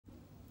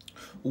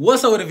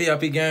What's up with the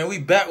VIP gang? We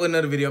back with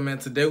another video, man.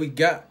 Today we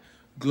got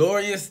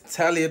Glorious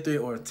Talley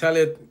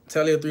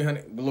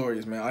 300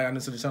 Glorious, man. All y'all new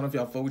to the channel. If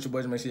y'all fuck with your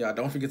boys, make sure y'all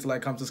don't forget to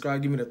like, comment, subscribe.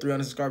 Give me the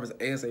 300 subscribers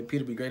ASAP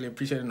to be greatly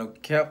appreciated. No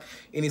cap.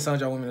 Any songs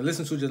y'all want me to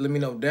listen to, just let me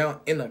know down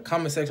in the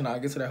comment section. I'll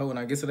get to that hoe when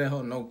I get to that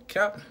hoe. No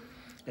cap.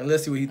 And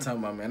let's see what he talking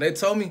about, man.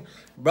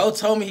 Bro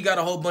told me he got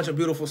a whole bunch of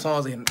beautiful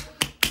songs, and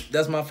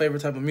that's my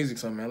favorite type of music,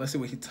 so man, let's see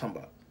what he talking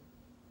about.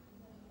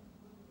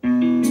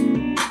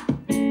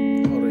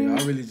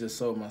 I really just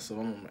sold myself.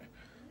 I'm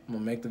gonna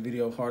make the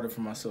video harder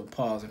for myself.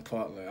 Pause and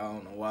part. Like, I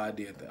don't know why I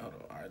did that. Hold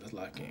on. All right, let's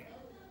lock in.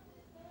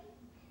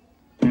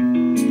 All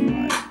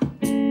right.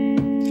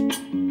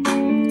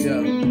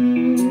 Yeah.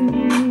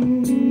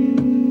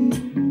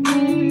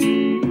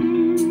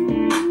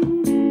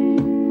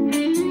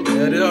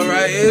 Yeah, it's all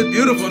right. It's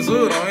beautiful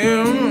too.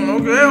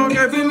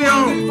 Okay, put me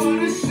on.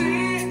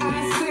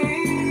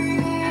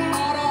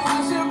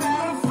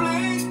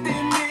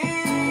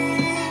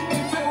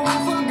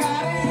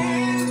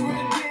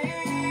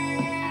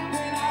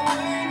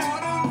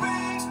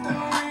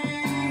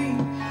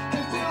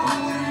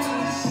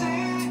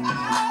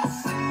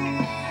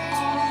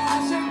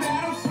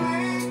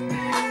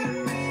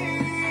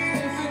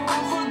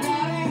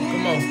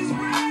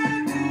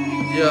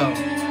 Yeah.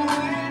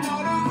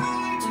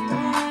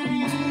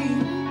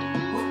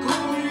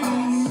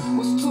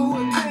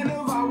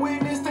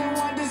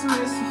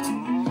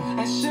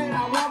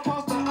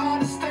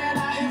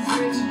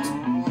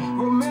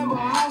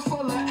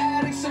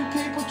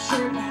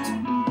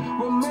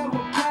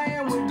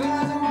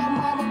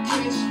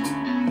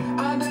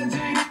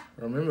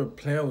 Remember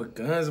playing with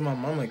guns in my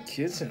mama's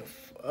kitchen?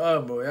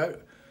 Fuck, boy.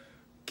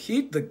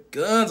 Keep the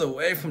guns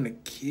away from the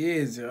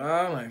kids, yo.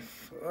 I'm like,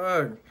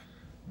 fuck.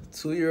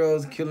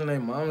 2-year-olds killing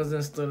their mamas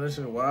and stuff. That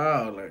shit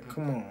wild. Like,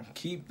 come on.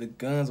 Keep the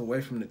guns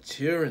away from the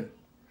children.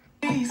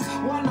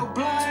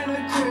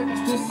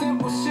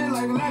 Simple shit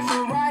like left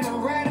and right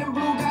and red and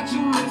blue got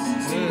you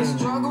missing. See the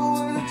struggle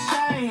with the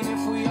chain.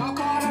 If we all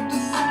caught up the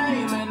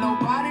same and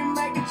nobody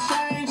make a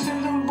change,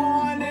 children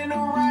born in the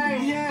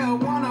rain. Yeah,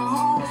 one of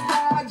home's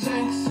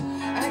projects.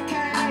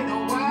 AKA the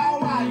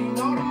wild wild, you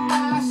know the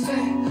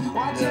mindset.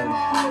 Watching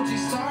my OG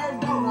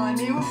served, though one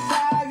even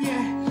 5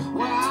 yet.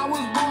 Where I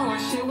was born,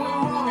 shit went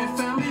wrong and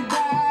family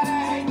died. I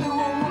hate the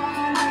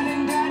rewind,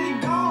 and daddy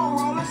gone.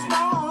 Rolling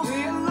stones,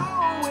 we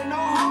alone with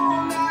no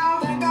home now.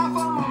 Thank God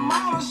for my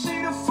mama,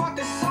 she the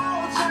fucking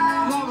soul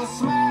child. Love her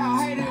smile,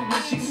 hate it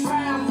when she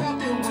frown,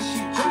 felt it when she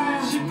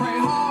drowned. She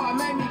prayed hard,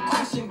 made me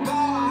question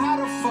God, how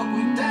the fuck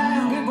we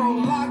down? Big bro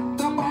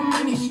locked up on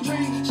many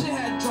streets, shit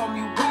had drove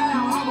me wild.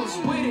 I was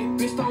with it,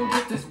 bitch, don't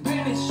get this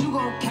business, you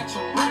gon' catch a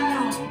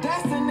round.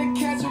 Destined to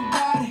catch a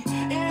body,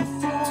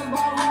 influenced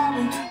by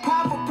robbing.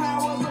 Pop for pound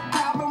was a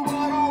problem,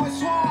 but always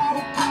swore I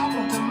would pop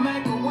them. To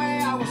make a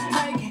way, I was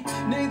taking.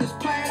 Niggas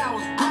played, I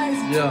was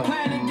blazing. Yeah.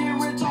 Planning to get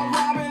rich on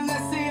robbing,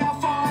 let's see how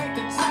far I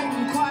can take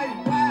them. Quite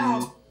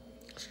wild.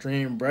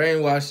 Stream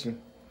brainwashing.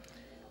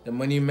 The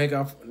money you make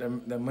off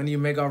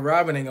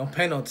robbing ain't gonna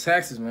pay no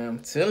taxes, man. I'm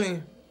telling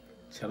you.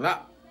 Chill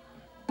out.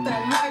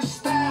 That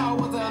lifestyle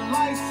was a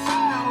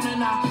lifestyle,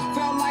 and I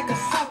felt like a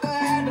sucker,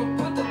 had to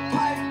put the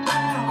pipe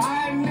down.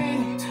 I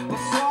admit it,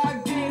 before I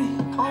get it,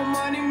 on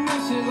money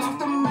missions off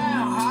the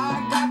mound. How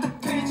I got the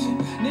picture,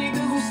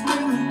 niggas was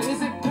stealing.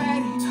 Is it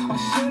petty, or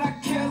should I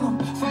kill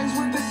them? Faced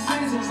with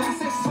decisions, I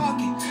said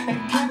fuck it, and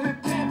kept it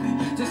pimping.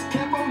 Just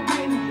kept on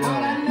getting it,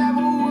 but I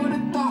never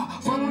would've thought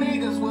fuck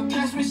niggas would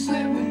catch me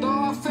slipping. Though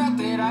I felt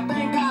it, I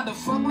thank God the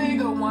fuck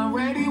nigga wasn't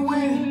ready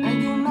with it.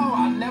 And you know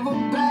I never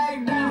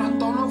bagged down, I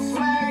throw no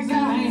flags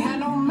out. Ain't had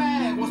no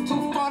mag, was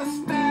too far to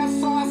stab,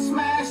 so I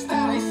smashed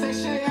out. They say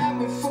shit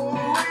happened for a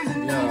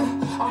reason, nigga.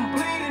 I'm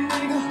bleeding,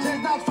 nigga.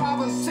 Just out 5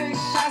 or 6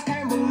 shots,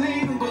 can't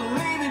believe it,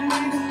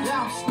 nigga.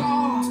 Yeah, I'm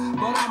scarred,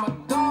 but I'm a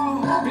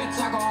dog. Bitch,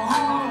 I go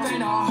hard,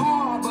 ain't a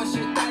hard, but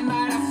shit, that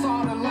night I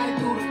saw the light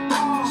through the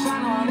door.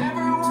 Shine on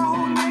everyone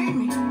who need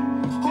me,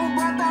 who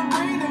breath I'm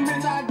breathing,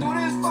 bitch. I do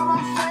this for my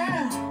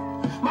fam,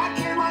 my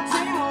kids, my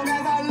team. Long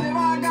as I live,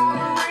 I got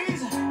a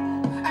reason,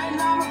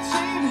 and I'm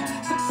achieving,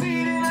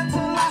 succeeding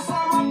until I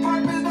saw my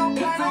purpose. Don't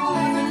play no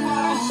living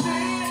for the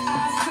shit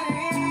I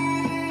see.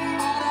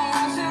 All the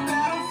hardship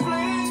that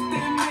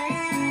afflicted me.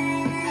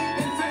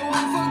 If it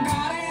was for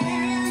God and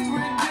His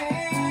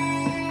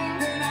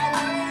redeemed, then I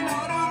wouldn't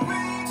know the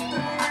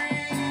victory.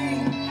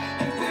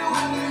 If it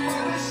wasn't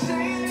for the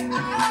shit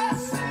I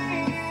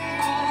see,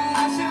 all the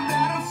hardship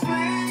that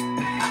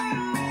afflicted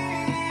me.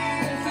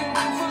 If it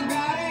was for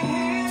God and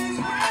His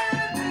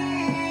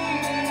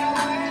redeemed, then I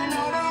wouldn't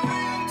know the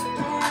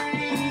victory.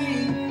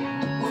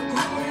 We're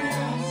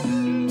glorious.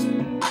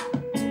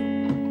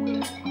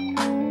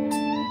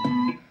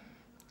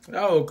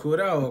 That was cool.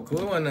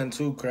 It wasn't nothing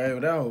too crazy.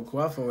 That was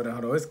cool. I fuck with that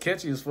hoe. It's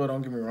catchy as fuck,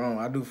 don't get me wrong.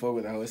 I do fuck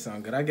with that hoe. It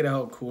sound good. I get a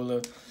hoe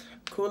cooler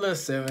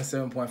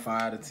 7.5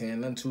 out of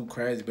 10. Nothing too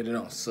crazy, but it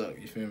don't suck.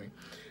 You feel me?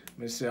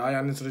 But shit, all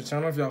y'all new to the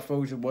channel. If y'all fuck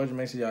with your boys,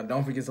 make sure y'all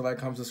don't forget to like,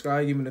 comment,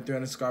 subscribe. Give me the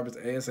 300 subscribers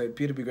ASAP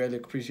to be greatly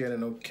appreciated.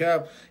 No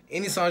cap.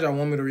 Any songs y'all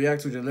want me to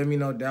react to, just let me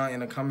know down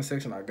in the comment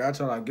section. I got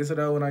y'all. I'll get to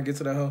that when I get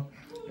to that hoe.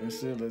 And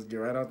shit, let's get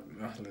right out.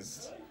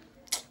 Let's,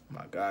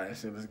 my God, and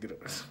shit, let's get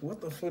up.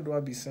 What the fuck do I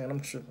be saying? I'm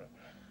tripping.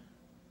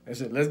 And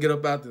shit, let's get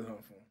up out this hoe.